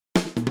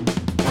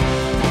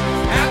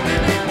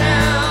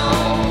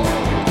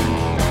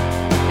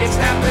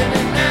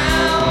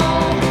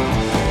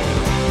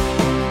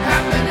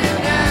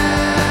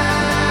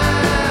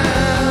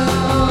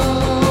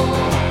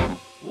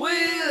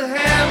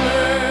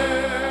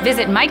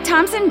Visit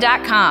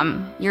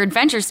MikeThompson.com. Your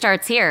adventure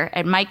starts here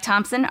at Mike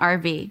Thompson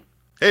RV.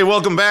 Hey,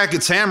 welcome back.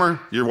 It's Hammer.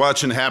 You're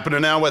watching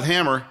Happening Now with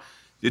Hammer.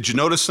 Did you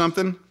notice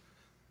something?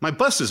 My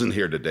bus isn't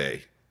here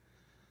today.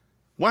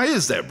 Why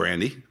is that,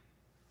 Brandy?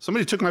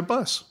 Somebody took my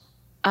bus.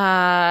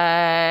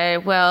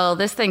 Well,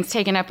 this thing's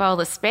taking up all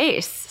the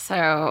space, so...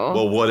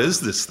 Well, what is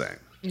this thing?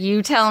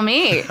 You tell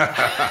me.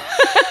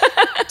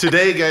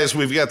 Today, guys,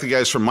 we've got the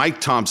guys from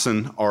Mike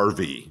Thompson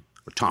RV.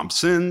 Or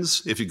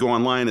Thompson's. If you go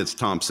online, it's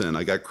Thompson.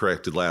 I got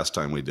corrected last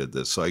time we did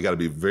this, so I got to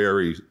be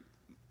very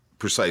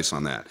precise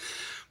on that.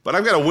 But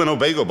I've got a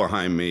Winnebago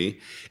behind me,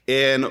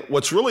 and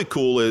what's really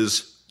cool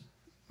is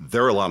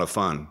they're a lot of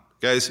fun.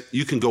 Guys,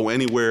 you can go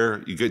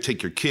anywhere. You can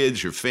take your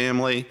kids, your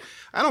family.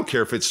 I don't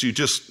care if it's you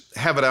just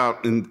have it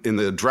out in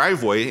the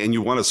driveway and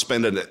you want to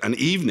spend an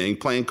evening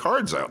playing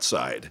cards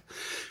outside.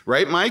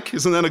 Right, Mike?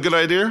 Isn't that a good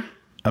idea?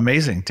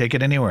 Amazing. Take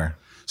it anywhere.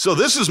 So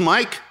this is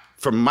Mike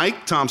from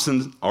Mike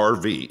Thompson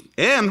RV.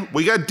 And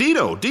we got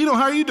Dino. Dino,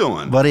 how are you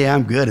doing? Buddy,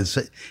 I'm good. It's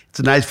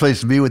a nice place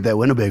to be with that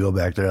Winnebago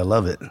back there. I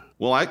love it.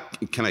 Well,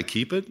 can I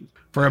keep it?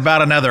 For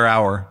about another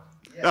hour.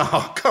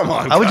 Oh, come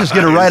on, I was just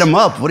going to write them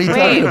up. What are you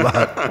talking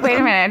about? Wait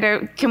a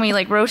minute. Can we,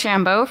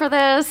 Rochambeau for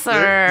this? Or...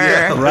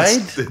 Yeah, right?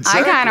 Exactly.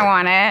 I kind of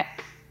want it.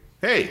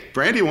 Hey,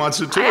 Brandy wants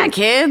it too. I got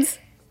kids.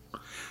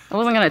 I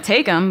wasn't going to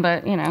take them,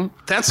 but,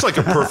 That's like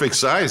a perfect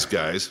size,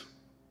 guys.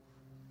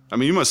 I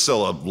mean, you must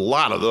sell a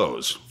lot of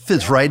those.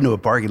 Fits right into a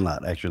parking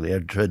lot, actually, a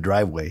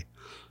driveway.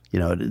 I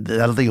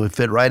don't think it would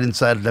fit right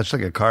inside. That's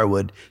like a car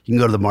would. You can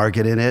go to the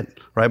market in it.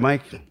 Right,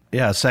 Mike?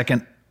 Yeah, a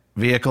second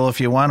vehicle if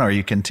you want, or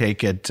you can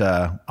take it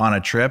on a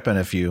trip. And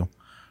if you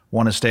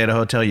want to stay at a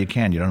hotel, you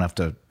can. You don't have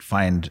to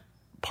find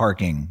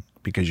parking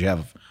because you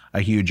have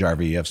a huge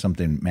RV. You have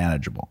something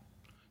manageable.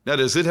 Now,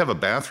 does it have a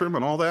bathroom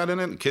and all that in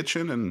it,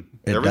 kitchen and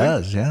everything? It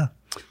does, yeah.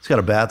 It's got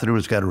a bathroom.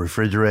 It's got a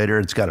refrigerator.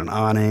 It's got an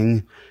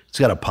awning. It's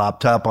got a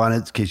pop top on it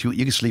in case you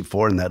can sleep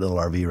 4 in that little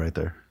RV right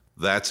there.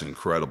 That's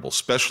incredible,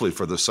 especially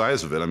for the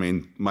size of it. I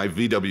mean, my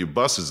VW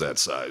bus is that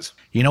size.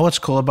 You know what's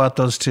cool about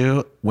those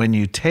two? When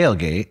you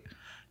tailgate,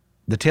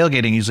 the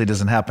tailgating usually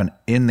doesn't happen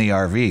in the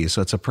RV,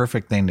 so it's a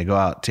perfect thing to go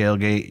out,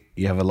 tailgate.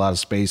 You have a lot of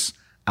space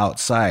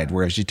outside,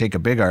 whereas you take a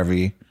big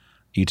RV,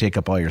 you take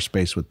up all your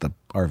space with the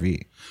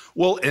RV.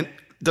 Well, and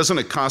doesn't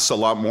it cost a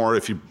lot more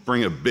if you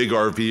bring a big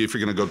RV, if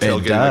you're going to go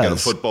tailgating like at a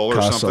football or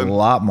something? It costs a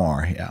lot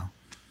more, yeah.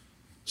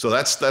 So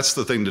that's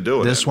the thing to do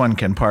with this one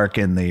can park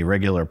in the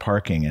regular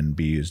parking and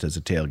be used as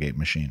a tailgate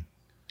machine.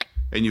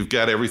 And you've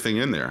got everything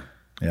in there.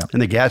 Yeah.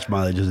 And the gas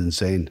mileage is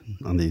insane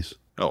on these.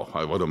 Oh,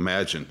 I would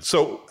imagine.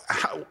 So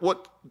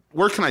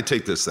where can I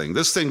take this thing?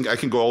 This thing, I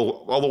can go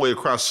all the way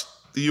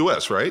across the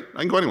U.S., right? I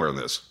can go anywhere in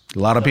this. A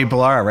lot of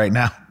people are right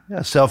now.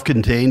 Yeah,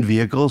 self-contained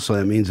vehicle, so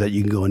that means that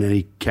you can go in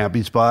any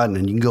camping spot, and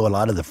then you can go a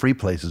lot of the free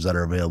places that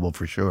are available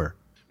for sure.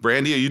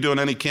 Brandy, are you doing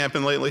any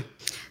camping lately?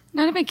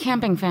 Not a big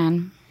camping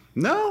fan.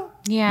 No?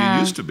 Yeah.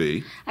 You used to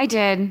be. I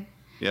did.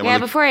 Yeah,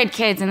 before I had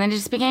kids, and then it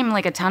just became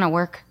like a ton of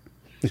work.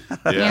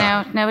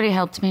 Yeah. Nobody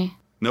helped me.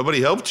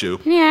 Nobody helped you?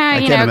 Yeah, I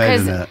can't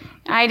imagine that.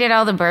 I did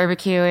all the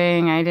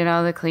barbecuing, I did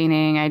all the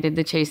cleaning, I did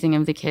the chasing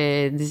of the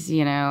kids,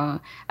 I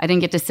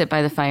didn't get to sit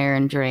by the fire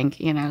and drink,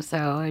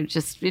 so it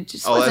just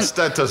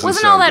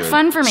wasn't all that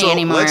fun for me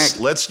anymore.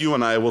 Let's you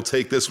and I will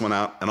take this one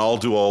out, and I'll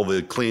do all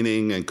the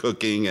cleaning and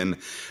cooking, and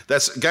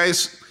that's,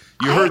 guys,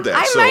 you heard that.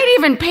 I might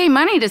even pay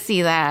money to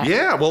see that.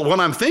 Yeah, well, what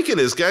I'm thinking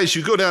is, guys,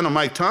 you go down to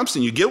Mike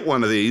Thompson, you get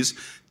one of these,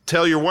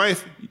 tell your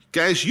wife,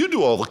 guys, you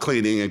do all the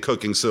cleaning and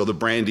cooking so the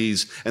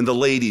Brandies and the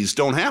ladies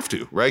don't have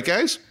to, right,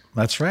 guys?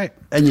 That's right.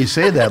 And you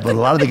say that, but a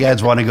lot of the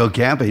guys want to go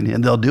camping,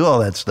 and they'll do all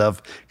that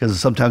stuff because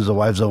sometimes the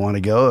wives don't want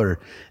to go,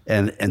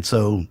 and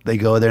so they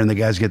go there, and the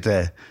guys get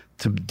to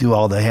do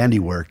all the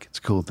handiwork. It's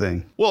a cool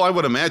thing. Well, I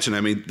would imagine. I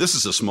mean, this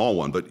is a small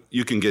one, but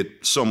you can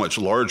get so much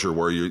larger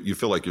where you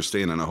feel like you're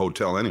staying in a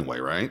hotel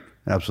anyway, right?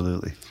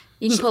 Absolutely.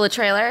 You can pull a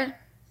trailer?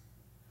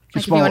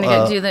 Like if you want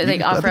to do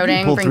the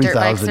off-roading, bring dirt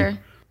bikes or...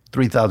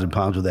 3,000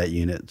 pounds with that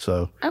unit,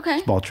 so okay.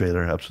 Small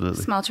trailer,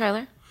 absolutely. Small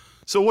trailer.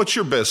 So what's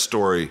your best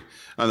story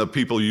on the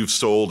people you've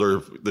sold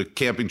or the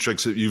camping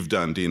tricks that you've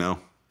done, Dino?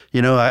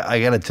 I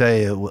got to tell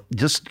you,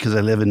 just because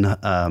I live in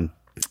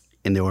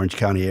the Orange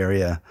County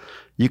area,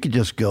 you could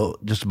just go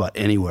just about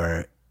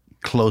anywhere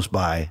close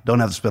by. Don't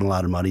have to spend a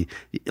lot of money.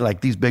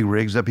 Like these big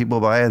rigs that people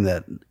buy, and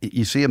that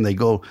you see them,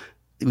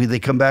 they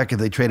come back, if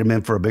they trade them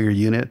in for a bigger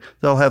unit,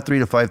 they'll have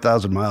 3,000 to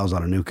 5,000 miles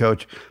on a new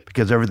coach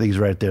because everything's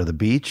right there. The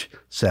beach,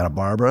 Santa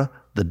Barbara,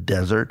 the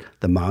desert,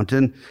 the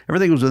mountain,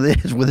 everything was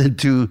within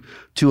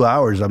two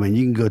hours. I mean,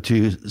 you can go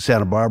to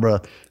Santa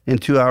Barbara in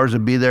 2 hours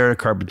and be there.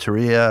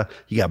 Carpinteria,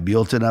 you got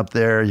Buellton up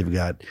there. You've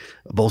got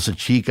Bolsa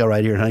Chica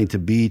right here in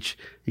Huntington Beach.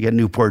 You got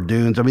Newport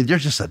Dunes. I mean,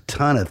 there's just a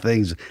ton of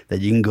things that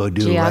you can go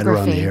do right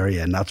around the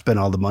area and not spend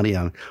all the money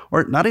on,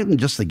 or not even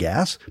just the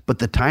gas, but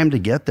the time to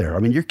get there. I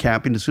mean, you're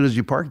camping as soon as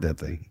you park that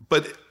thing.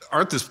 But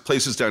aren't these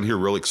places down here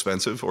real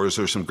expensive, or is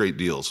there some great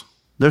deals?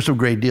 There's some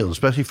great deals,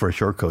 especially for a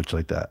short coach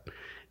like that.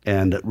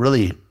 And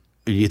really,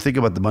 you think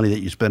about the money that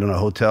you spend on a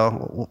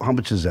hotel. How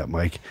much is that,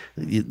 Mike?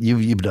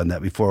 You've done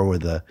that before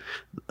with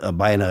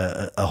buying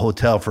a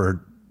hotel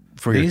for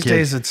your kids. These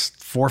days it's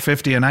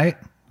 $450 a night.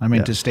 I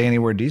mean, to stay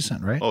anywhere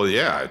decent, right? Oh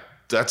yeah,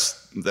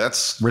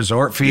 that's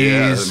resort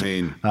fees. Yeah,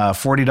 I mean,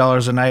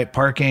 $40 a night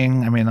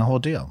parking. I mean, the whole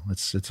deal.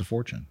 It's a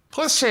fortune.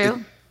 Plus,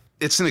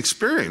 it's an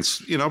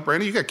experience. You know,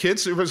 Brandon, you got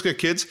kids. Everybody's got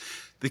kids.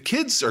 The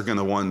kids are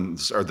the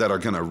ones that are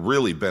going to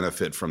really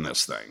benefit from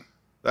this thing.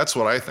 That's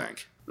what I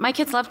think. My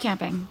kids love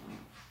camping.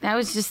 That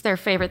was just their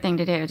favorite thing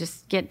to do.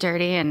 Just get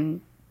dirty and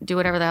do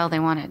whatever the hell they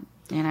wanted,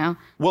 you know?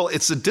 Well,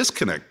 it's a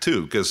disconnect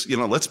too, because, you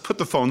know, let's put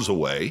the phones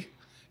away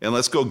and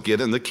let's go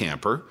get in the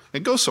camper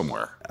and go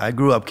somewhere. I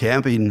grew up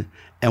camping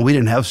and we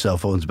didn't have cell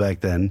phones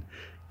back then.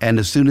 And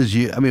as soon as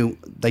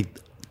like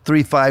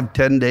 3, 5,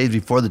 10 days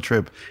before the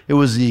trip, it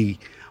was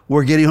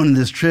we're getting on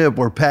this trip.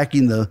 We're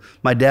packing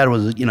my dad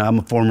was, you know, I'm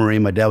a former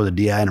Marine. My dad was a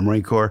DI in the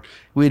Marine Corps.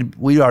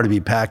 We'd already be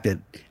packed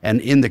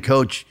and in the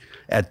coach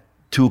at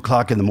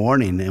 2:00 in the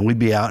morning, and we'd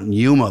be out in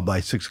Yuma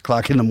by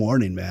 6:00 in the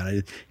morning,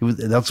 man.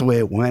 That's the way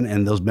it went.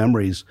 And those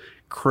memories,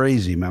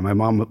 crazy, man. My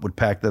mom would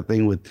pack that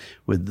thing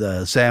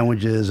with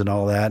sandwiches and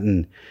all that.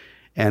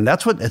 And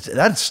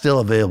that's still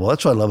available.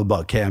 That's what I love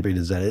about camping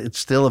is that it's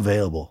still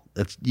available.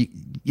 It's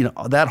you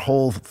know, that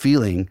whole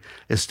feeling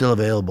is still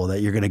available,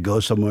 that you're going to go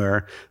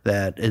somewhere,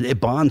 that it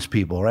bonds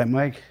people, right,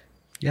 Mike?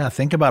 Yeah,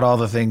 think about all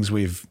the things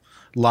we've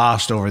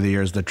lost over the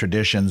years, the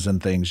traditions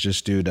and things,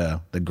 just due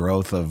to the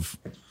growth of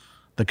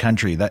the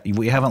country. That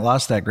we haven't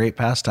lost that great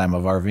pastime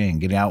of RVing,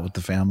 getting out with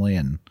the family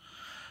and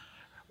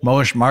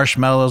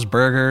marshmallows,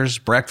 burgers,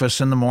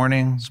 breakfast in the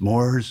morning,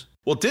 s'mores.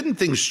 Well, didn't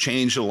things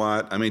change a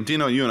lot? I mean,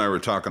 Dino, you and I were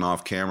talking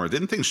off camera.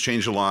 Didn't things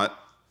change a lot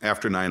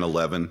after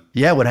 9/11?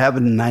 Yeah, what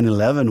happened in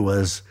 9/11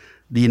 was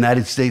the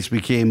United States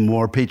became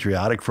more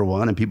patriotic, for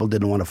one, and people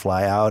didn't want to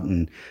fly out,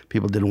 and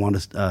people didn't want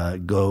to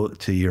go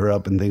to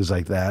Europe and things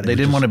like that. They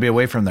didn't want to be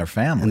away from their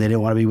family. And they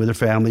didn't want to be with their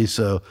families,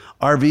 so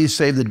RVs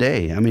saved the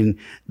day. I mean,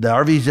 the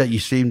RVs that you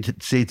see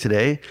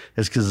today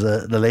is because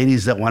the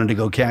ladies that wanted to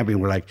go camping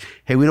were like,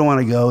 hey, we don't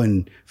want to go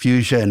in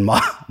fuchsia and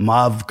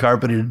mauve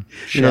carpeted,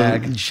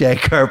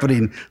 shag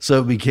carpeting, so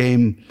it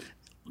became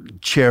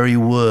cherry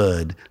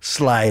wood,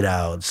 slide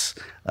outs,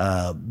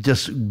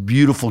 just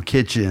beautiful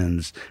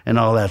kitchens and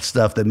all that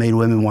stuff that made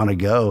women want to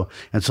go.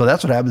 And so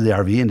that's what happened to the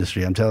RV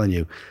industry. I'm telling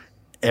you,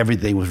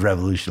 everything was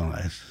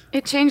revolutionized.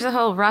 It changed the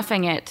whole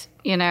roughing it,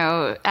 you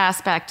know,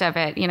 aspect of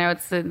it. You know,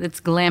 it's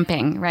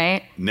glamping,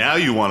 right? Now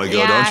you want to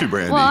go, don't you,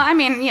 Brandy? Well, I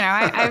mean, you know,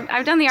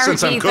 I've done the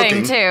RV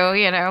thing too,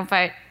 you know,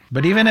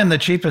 but even in the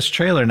cheapest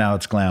trailer now,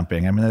 it's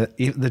glamping. I mean,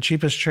 the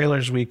cheapest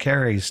trailers we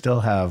carry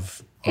still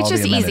have. It's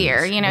just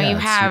easier, you know.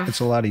 Yeah, it's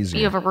a lot easier.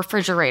 You have a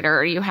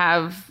refrigerator, you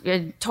have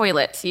a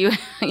toilet, you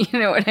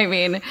know what I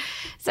mean.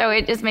 So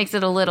it just makes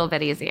it a little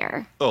bit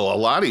easier. Oh, a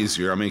lot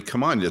easier. I mean,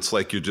 come on, it's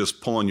like you're just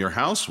pulling your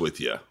house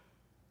with you.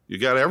 You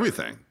got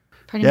everything.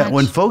 Pretty much.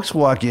 When folks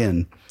walk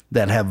in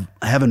that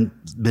haven't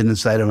been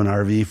inside of an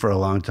RV for a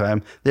long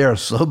time, they are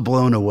so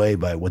blown away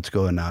by what's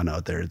going on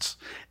out there. It's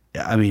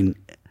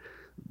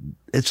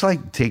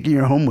like taking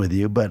your home with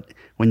you, but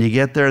when you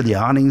get there, the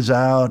awning's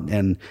out,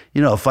 and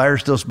you know, a fire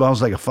still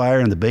smells like a fire,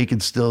 and the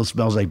bacon still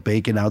smells like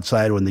bacon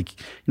outside.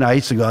 I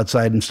used to go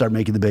outside and start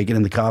making the bacon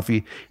and the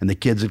coffee, and the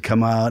kids would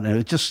come out, and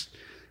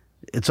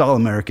it's all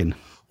American.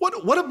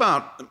 What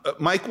about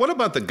Mike? What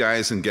about the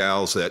guys and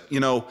gals that, you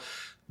know,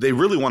 they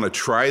really want to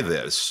try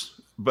this,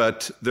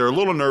 but they're a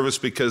little nervous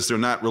because they're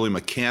not really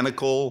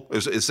mechanical?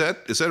 Is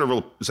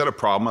that a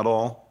problem at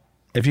all?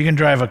 If you can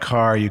drive a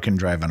car, you can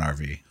drive an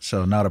RV.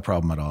 So not a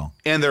problem at all.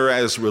 And they're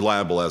as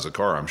reliable as a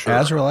car, I'm sure.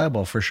 As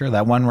reliable, for sure.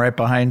 That one right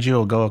behind you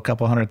will go a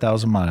couple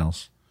 100,000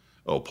 miles.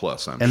 Oh,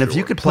 plus, I'm sure. And if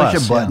you could push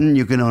a button,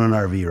 you can own an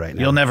RV right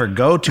now. You'll never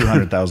go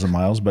 200,000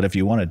 miles, but if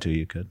you wanted to,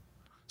 you could.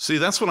 See,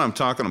 that's what I'm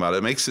talking about.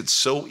 It makes it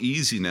so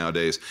easy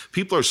nowadays.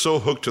 People are so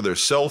hooked to their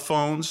cell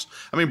phones.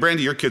 I mean,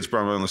 Brandy, your kids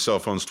probably on the cell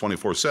phones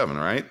 24/7,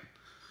 right?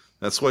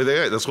 That's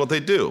what they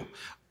do.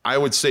 I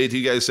would say to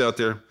you guys out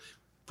there,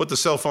 put the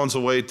cell phones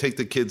away, take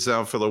the kids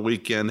out for the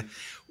weekend.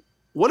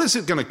 What is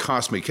it going to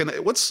cost me?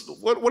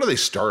 What do they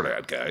start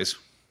at, guys?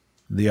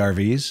 The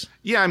RVs?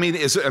 Yeah, I mean,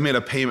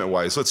 a payment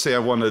wise. Let's say I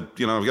want to,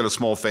 you know, I've got a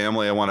small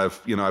family. I want to,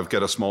 you know, I've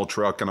got a small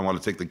truck and I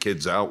want to take the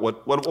kids out.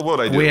 What would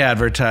I do? We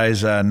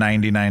advertise a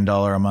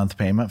 $99 a month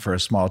payment for a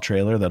small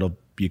trailer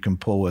you can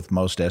pull with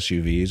most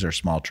SUVs or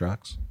small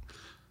trucks.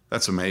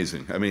 That's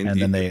amazing. I mean, and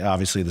then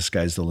the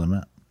sky's the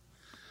limit.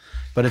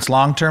 But it's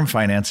long-term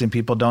financing.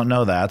 People don't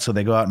know that, so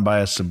they go out and buy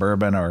a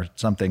Suburban or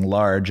something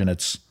large, and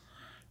it's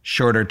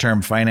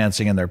shorter-term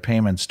financing, and their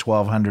payments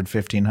 $1,200,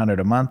 $1,500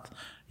 a month.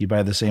 You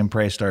buy the same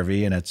priced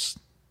RV, and it's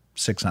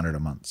 $600 a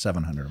month,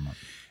 $700 a month.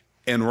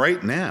 And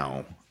right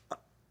now,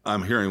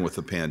 I'm hearing with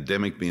the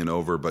pandemic being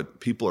over,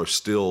 but people are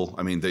still.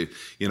 I mean,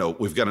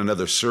 we've got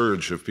another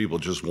surge of people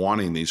just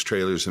wanting these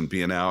trailers and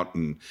being out.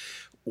 And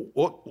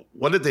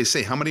what did they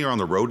say? How many are on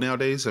the road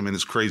nowadays? I mean,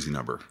 it's a crazy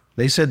number.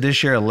 They said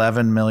this year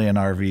 11 million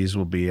RVs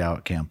will be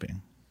out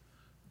camping.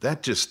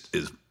 That just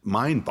is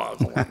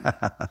mind-boggling.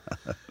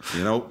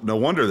 No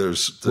wonder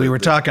there's. We were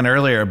talking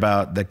earlier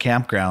about the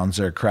campgrounds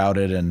are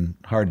crowded and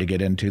hard to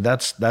get into.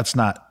 That's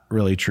not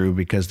really true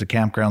because the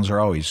campgrounds are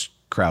always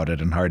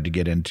crowded and hard to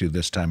get into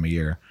this time of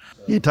year.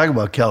 You talk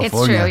about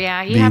California. It's true,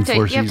 yeah. You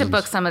have to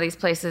book some of these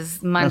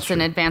places months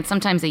in advance,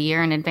 sometimes a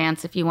year in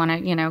advance if you want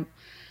to,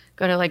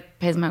 go to like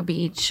Pismo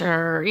Beach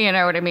or, you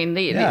know what I mean?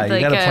 Mission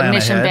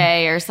ahead.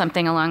 Bay or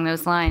something along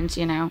those lines,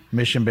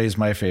 Mission Bay is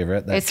my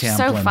favorite. It's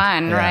so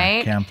fun,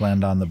 right?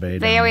 Campland on the Bay.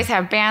 They always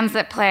have bands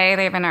that play.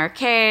 They have an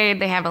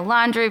arcade. They have a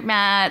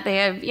laundromat. They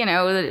have,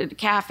 the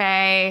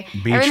cafe.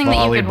 Beach everything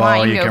that you could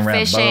want. You can go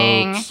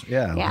fishing. Boats.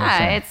 Yeah.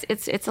 Yeah,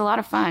 it's a lot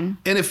of fun.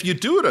 And if you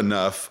do it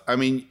enough,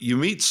 you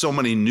meet so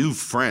many new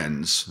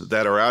friends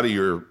that are out of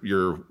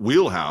your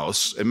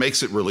wheelhouse. It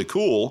makes it really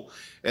cool.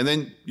 And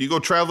then you go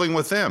traveling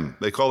with them.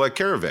 They call that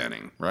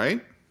caravanning,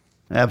 right?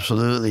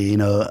 Absolutely.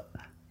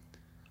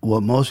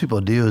 What most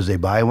people do is they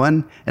buy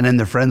one and then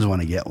their friends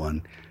want to get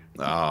one.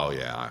 Oh,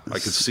 yeah. I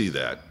could see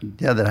that.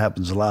 Yeah, that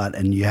happens a lot.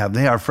 And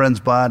our friends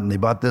bought and they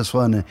bought this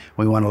one and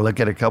we want to look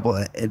at a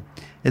couple.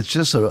 It's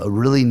just a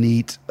really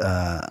neat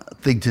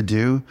thing to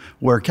do.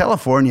 Where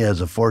California is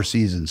a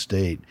 4-season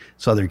state,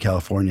 Southern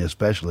California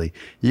especially,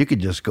 you could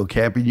just go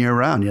camping year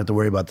round. You don't have to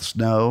worry about the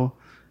snow.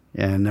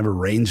 And it never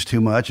rains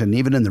too much. And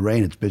even in the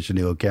rain, it's bitching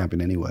to go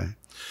camping anyway.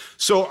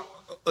 So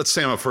let's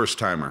say I'm a first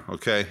timer,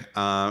 okay?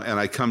 And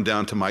I come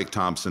down to Mike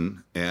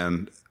Thompson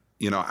and,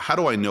 how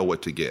do I know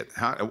what to get?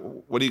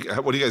 What are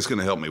you guys going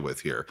to help me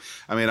with here?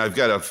 I've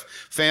got a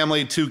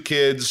family, 2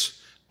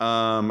 kids.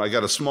 I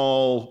got a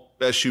small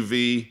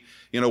SUV.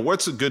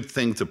 What's a good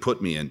thing to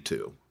put me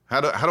into?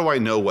 How do I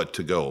know what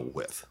to go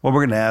with? Well,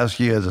 we're going to ask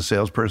you as a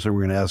salesperson,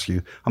 we're going to ask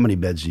you, how many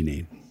beds do you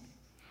need?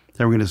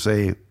 Then we're going to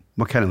say,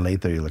 what kind of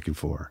length are you looking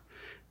for?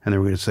 And then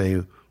we're going to say,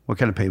 what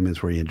kind of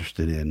payments were you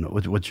interested in?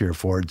 What's your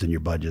affords and your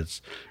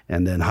budgets?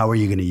 And then how are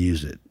you going to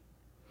use it?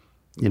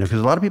 Because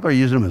a lot of people are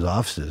using them as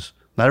offices.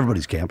 Not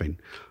everybody's camping.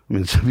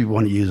 Some people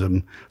want to use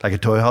them like a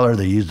toy hauler.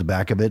 They use the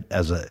back of it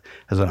as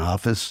an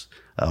office,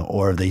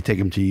 or they take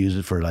them to use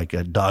it for like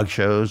dog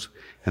shows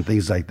and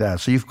things like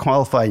that. So you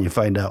qualify and you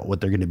find out what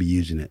they're going to be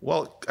using it.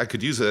 Well, I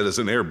could use that as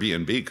an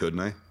Airbnb, couldn't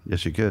I?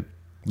 Yes, you could.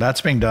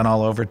 That's being done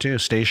all over too,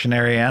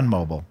 stationary and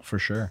mobile, for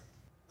sure.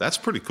 That's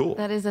pretty cool.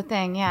 That is a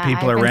thing, yeah.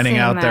 People are renting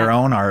out their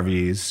own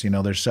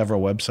RVs. There's several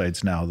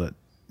websites now that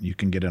you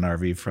can get an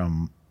RV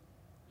from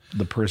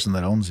the person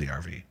that owns the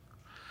RV.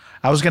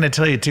 I was going to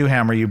tell you too,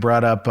 Hammer, you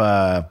brought up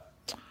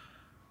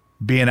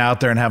being out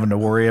there and having to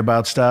worry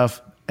about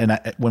stuff. And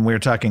when we were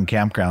talking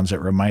campgrounds, it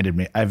reminded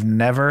me, I've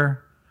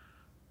never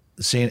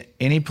seen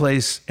any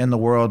place in the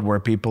world where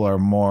people are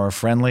more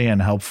friendly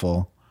and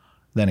helpful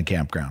than a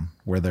campground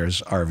where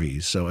there's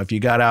RVs. So if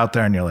you got out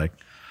there and you're like,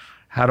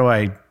 how do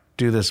I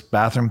do this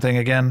bathroom thing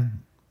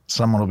again?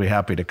 Someone will be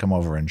happy to come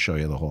over and show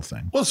you the whole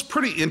thing. Well, it's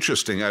pretty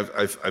interesting.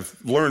 I've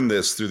learned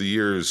this through the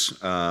years,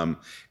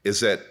 is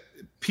that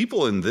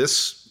people in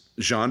this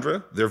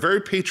genre, they're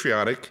very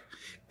patriotic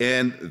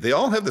and they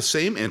all have the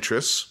same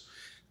interests.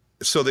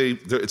 So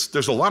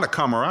there's a lot of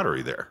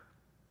camaraderie there,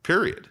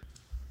 period.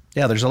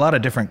 Yeah, there's a lot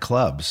of different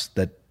clubs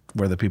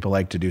where the people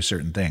like to do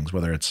certain things,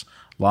 whether it's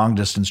long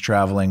distance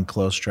traveling,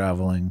 close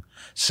traveling,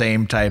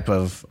 same type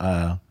of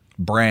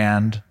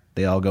brand.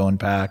 They all go in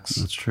packs.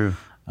 That's true.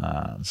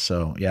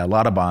 So yeah, a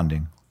lot of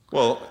bonding.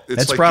 Well,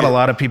 it's like brought a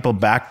lot of people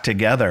back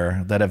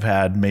together that have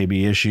had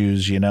maybe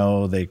issues.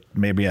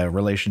 Maybe a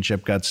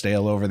relationship got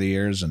stale over the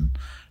years, and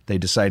they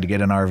decide to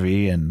get an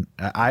RV. And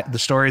the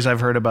stories I've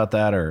heard about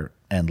that are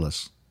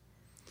endless.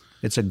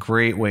 It's a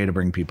great way to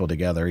bring people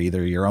together,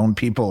 either your own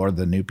people or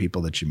the new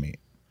people that you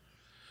meet.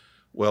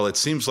 Well, it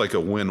seems like a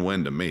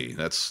win-win to me.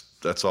 That's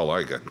all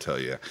I got to tell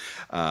you.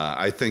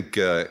 I think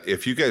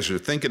if you guys are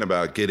thinking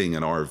about getting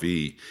an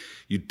RV,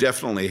 you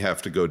definitely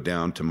have to go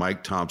down to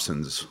Mike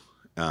Thompson's.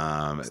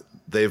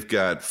 They've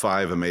got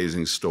 5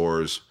 amazing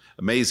stores,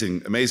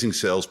 amazing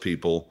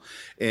salespeople,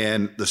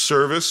 and the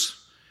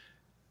service,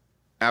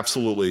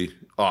 absolutely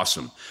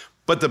awesome.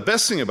 But the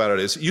best thing about it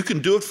is you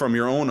can do it from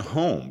your own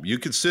home. You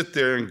can sit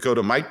there and go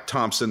to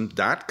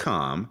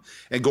MikeThompson.com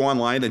and go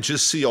online and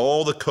just see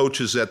all the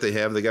coaches that they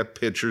have. They got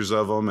pictures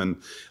of them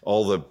and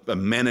all the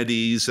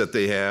amenities that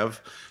they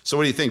have. So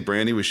what do you think,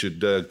 Brandy? We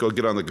should go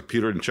get on the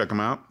computer and check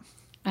them out?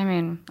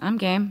 I'm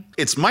game.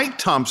 It's Mike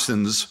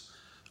Thompson's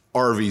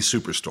RV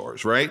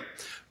Superstores, right?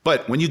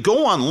 But when you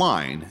go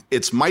online,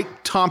 it's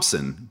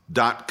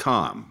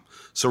MikeThompson.com.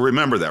 So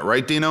remember that,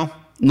 right, Dino?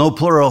 No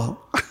plural.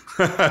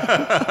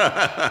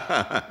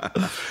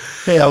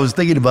 Hey, I was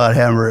thinking about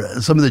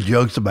Hammer. Some of the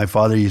jokes that my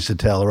father used to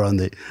tell around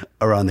the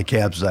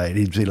campsite.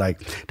 He'd be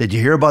like, "Did you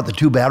hear about the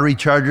 2 battery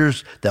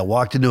chargers that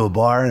walked into a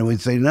bar?" And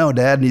we'd say, "No,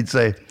 Dad." And he'd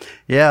say,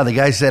 "Yeah, the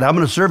guy said, I'm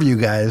going to serve you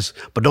guys,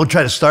 but don't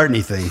try to start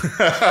anything."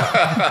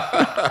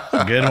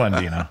 Good one,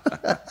 Dino.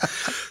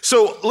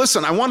 So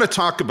listen, I want to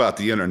talk about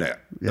the internet.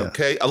 Yeah.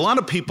 Okay, a lot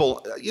of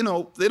people,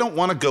 they don't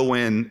want to go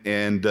in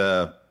and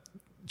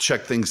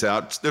check things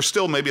out. They're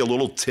still maybe a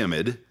little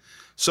timid.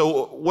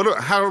 So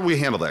how do we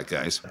handle that,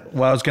 guys?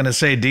 Well, I was going to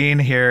say, Dean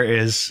here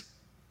is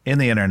in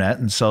the internet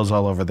and sells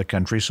all over the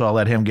country. So I'll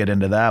let him get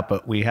into that.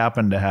 But we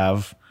happen to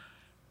have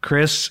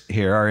Chris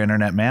here, our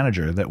internet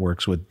manager that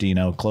works with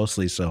Dino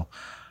closely. So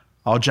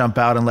I'll jump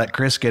out and let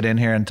Chris get in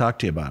here and talk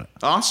to you about it.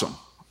 Awesome.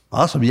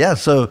 Awesome. Yeah.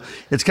 So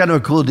it's kind of a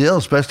cool deal,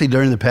 especially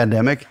during the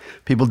pandemic.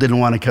 People didn't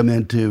want to come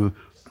in to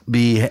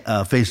be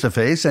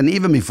face-to-face. And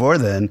even before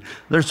then,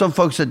 there's some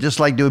folks that just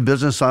like doing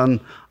business online.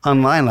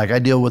 Like I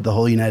deal with the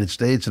whole United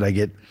States, and I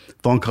get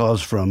phone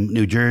calls from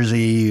New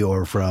Jersey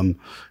or from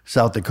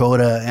South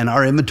Dakota. And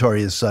our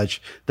inventory is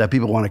such that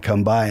people want to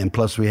come by. And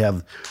plus we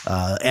have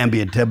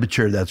ambient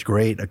temperature. That's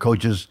great. Our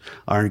coaches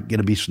aren't going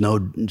to be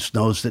snow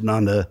sitting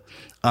on the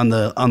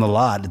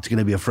lot. It's going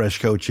to be a fresh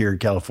coach here in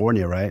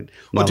California, right?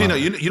 Well, Dino,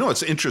 you know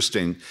what's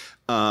interesting,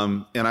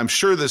 and I'm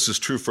sure this is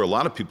true for a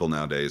lot of people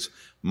nowadays.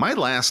 My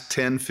last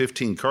 10,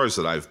 15 cars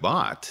that I've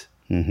bought,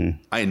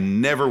 I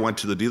never went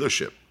to the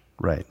dealership.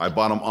 Right. I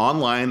bought them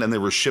online and they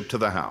were shipped to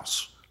the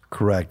house.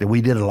 Correct. And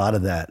we did a lot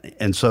of that.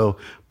 And so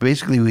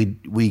basically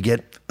we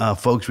get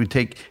folks, we're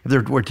taking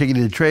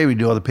it to trade, we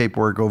do all the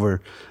paperwork over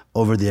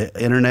the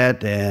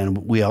internet, and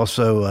we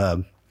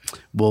also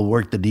we'll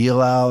work the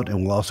deal out,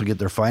 and we'll also get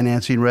their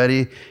financing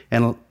ready.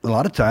 And a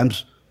lot of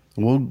times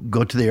we'll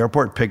go to the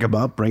airport, pick them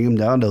up, bring them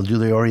down, they'll do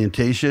the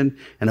orientation,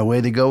 and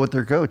away they go with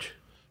their coach.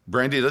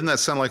 Brandy, doesn't that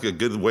sound like a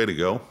good way to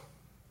go?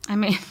 I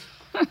mean,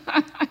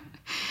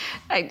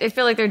 I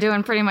feel like they're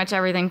doing pretty much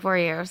everything for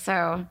you.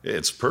 So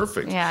it's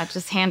perfect. Yeah,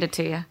 just hand it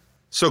to you.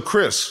 So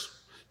Chris,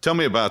 tell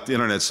me about the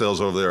internet sales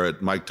over there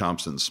at Mike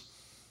Thompson's.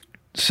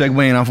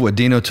 Segueing off of what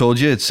Dino told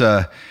you, it's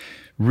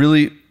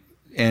really,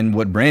 and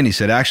what Brandy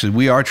said, actually,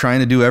 we are trying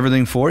to do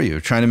everything for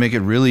you. Trying to make it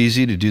really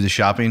easy to do the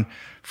shopping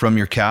from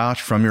your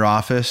couch, from your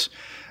office.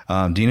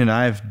 Dina and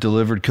I have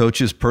delivered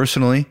coaches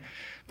personally.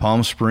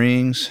 Palm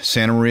Springs,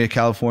 Santa Maria,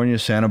 California,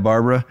 Santa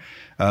Barbara.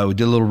 We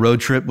did a little road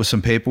trip with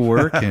some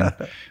paperwork, and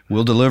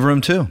we'll deliver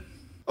them too.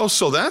 Oh,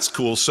 so that's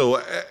cool.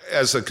 So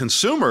as a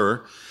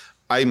consumer,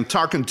 I'm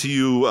talking to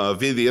you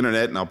via the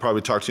internet, and I'll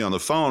probably talk to you on the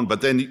phone,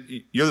 but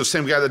then you're the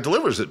same guy that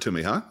delivers it to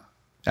me, huh?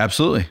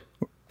 Absolutely.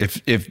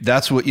 If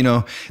that's what,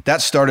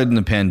 that started in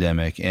the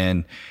pandemic,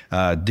 and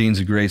Dean's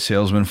a great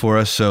salesman for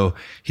us. So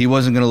he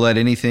wasn't going to let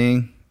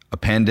anything, a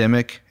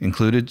pandemic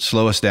included,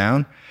 slow us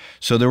down.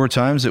 So there were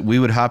times that we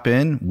would hop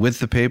in with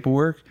the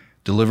paperwork,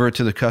 deliver it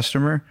to the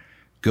customer,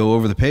 go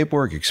over the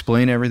paperwork,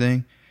 explain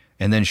everything,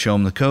 and then show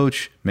them the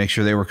coach, make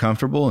sure they were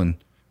comfortable, and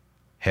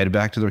head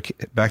back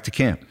to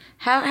camp.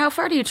 How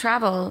far do you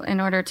travel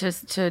in order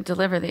to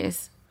deliver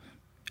these?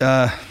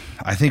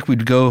 I think we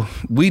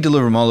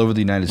deliver them all over the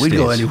United States. We'd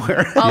go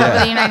anywhere. All over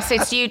the United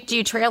States. Do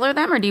you trailer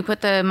them, or do you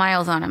put the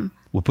miles on them?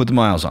 We'll put the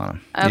miles on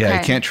them. Okay. Yeah,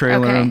 you can't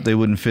trailer them. They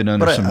wouldn't fit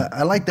under some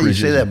I like that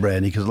bridges. You say that,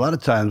 Brandy, because a lot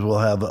of times we'll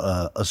have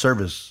a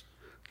service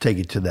take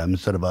it to them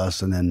instead of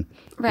us, and then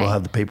we'll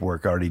have the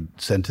paperwork already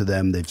sent to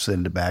them. They've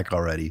sent it back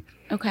already.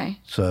 Okay.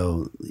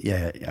 So,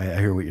 yeah, I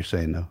hear what you're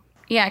saying, though.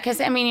 Yeah,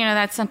 because, I mean,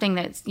 that's something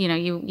that's,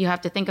 you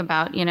have to think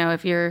about,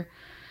 if you're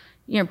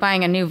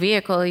buying a new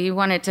vehicle, you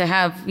want it to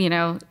have,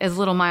 as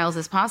little miles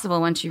as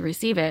possible once you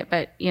receive it.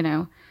 But,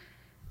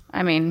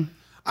 I mean...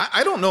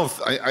 I don't know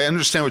if I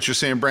understand what you're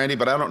saying, Brandy,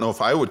 but I don't know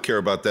if I would care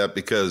about that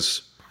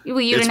because... Well,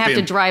 you didn't have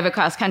to drive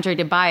across country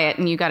to buy it,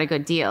 and you got a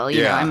good deal.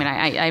 You know, I mean,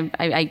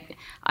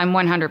 I'm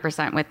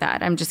 100% with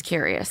that. I'm just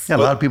curious. Yeah, a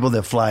lot of people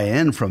that fly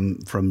in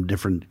from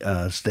different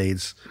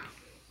states,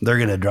 they're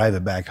going to drive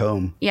it back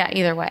home. Yeah,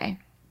 either way.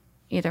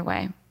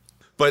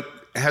 But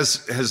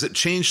has it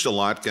changed a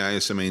lot,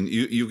 guys? I mean,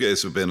 you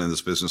guys have been in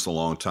this business a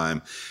long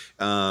time.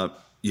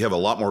 You have a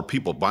lot more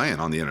people buying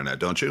on the internet,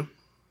 don't you?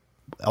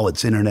 Oh,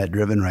 it's internet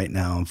driven right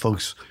now, and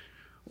folks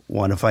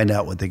want to find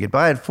out what they could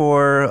buy it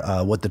for,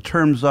 what the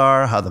terms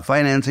are, how the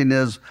financing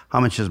is, how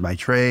much is my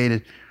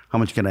trade, how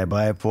much can I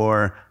buy it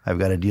for? I've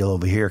got a deal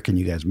over here. Can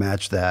you guys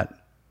match that?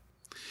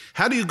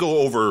 How do you go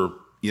over,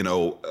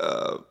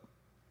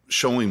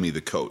 showing me the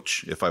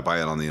coach if I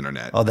buy it on the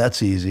internet? Oh,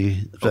 that's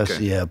easy.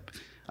 Okay. Yeah,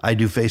 I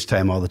do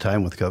FaceTime all the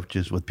time with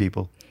coaches, with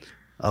people.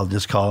 I'll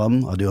just call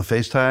them. I'll do a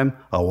FaceTime.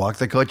 I'll walk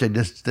the coach. I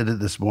just did it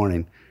this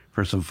morning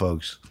for some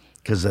folks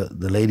because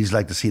the ladies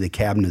like to see the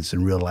cabinets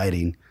in real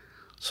lighting.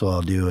 So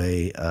I'll do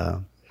a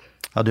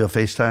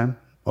FaceTime,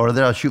 or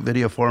then I'll shoot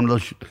video for them.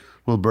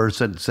 Little bird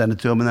send it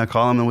to them, and I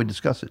call them, and we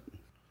discuss it.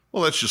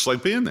 Well, that's just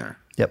like being there.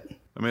 Yep.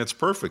 I mean, it's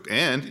perfect.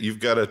 And you've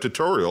got a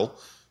tutorial,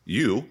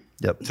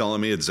 telling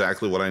me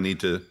exactly what I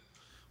need to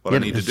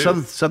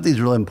do.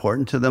 Something's really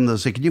important to them. They'll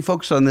say, can you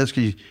focus on this?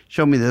 Can you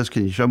show me this?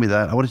 Can you show me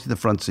that? I want to see the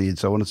front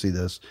seats. I want to see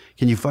this.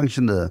 Can you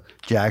function the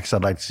jacks?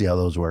 I'd like to see how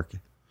those work.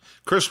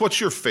 Chris, what's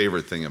your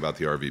favorite thing about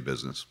the RV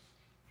business?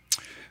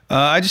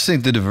 I just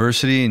think the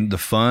diversity and the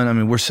fun. I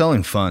mean, we're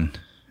selling fun.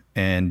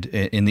 And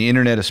in the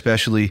internet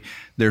especially,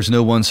 there's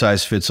no one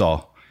size fits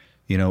all.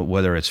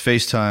 Whether it's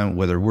FaceTime,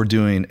 whether we're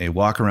doing a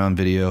walk-around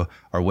video,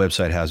 our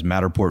website has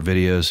Matterport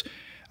videos.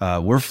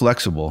 We're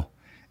flexible,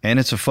 and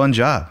it's a fun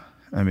job.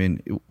 I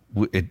mean,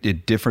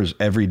 it differs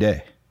every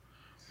day.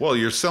 Well,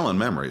 you're selling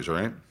memories,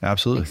 right?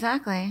 Absolutely.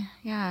 Exactly,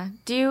 yeah.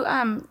 Do you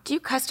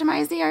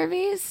customize the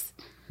RVs?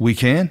 We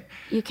can.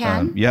 You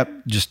can?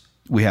 Yep. Just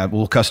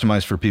we'll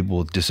customize for people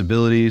with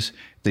disabilities.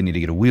 They need to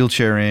get a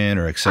wheelchair in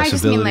or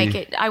accessibility. I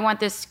just mean I want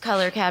this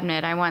color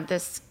cabinet. I want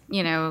this,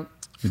 flooring.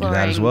 We do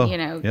that as well.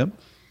 Yep.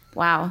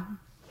 Wow.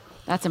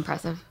 That's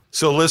impressive.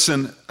 So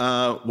listen,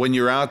 when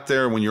you're out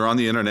there, when you're on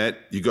the internet,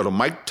 you go to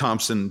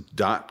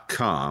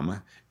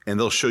MikeThompson.com and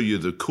they'll show you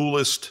the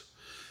coolest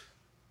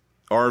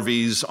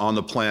RVs on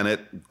the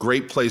planet.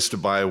 Great place to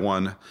buy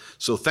one.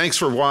 So thanks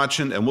for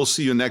watching, and we'll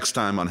see you next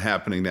time on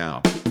Happening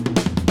Now.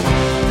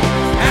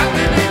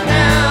 Happening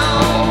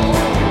now.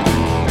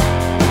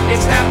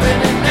 It's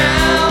happening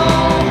now.